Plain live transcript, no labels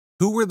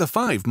Who were the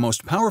 5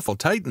 most powerful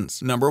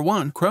titans? Number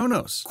 1.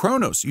 Cronos.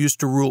 Cronos used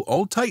to rule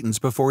all titans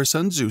before his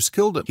son Zeus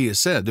killed him. He is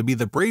said to be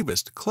the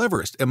bravest,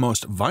 cleverest, and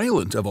most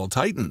violent of all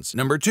titans.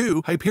 Number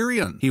 2.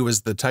 Hyperion. He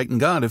was the titan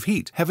god of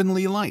heat,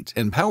 heavenly light,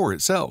 and power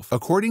itself.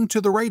 According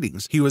to the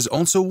writings, he was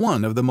also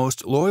one of the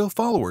most loyal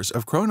followers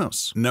of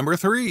Cronos. Number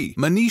 3.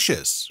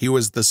 Meneticus. He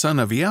was the son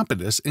of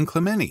Iapetus and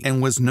Clymene,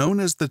 and was known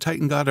as the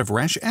titan god of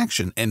rash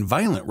action and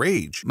violent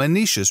rage.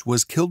 Meneticus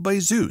was killed by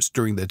Zeus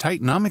during the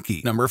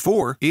Titanomachy. Number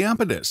 4.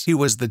 Iapetus. He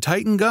was the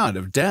titan god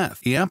of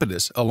death.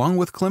 Iapetus, along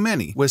with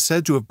Clymene, was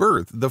said to have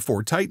birthed the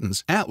 4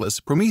 titans, Atlas,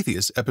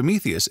 Prometheus,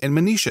 Epimetheus, and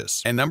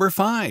Meneticus. And number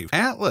 5.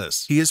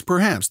 Atlas. He is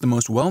perhaps the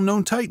most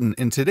well-known titan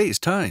in today's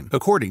time.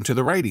 According to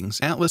the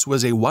writings, Atlas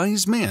was a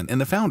wise man and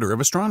the founder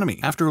of astronomy.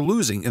 After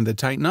losing in the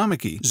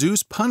Titanomachy,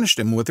 Zeus punished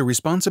him with the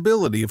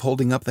responsibility of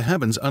holding up the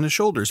heavens on his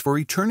shoulders for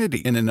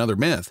eternity. In another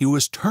myth, he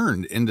was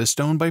turned into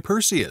stone by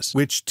Perseus,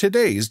 which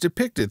today is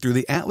depicted through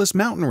the Atlas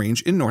mountain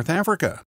range in North Africa.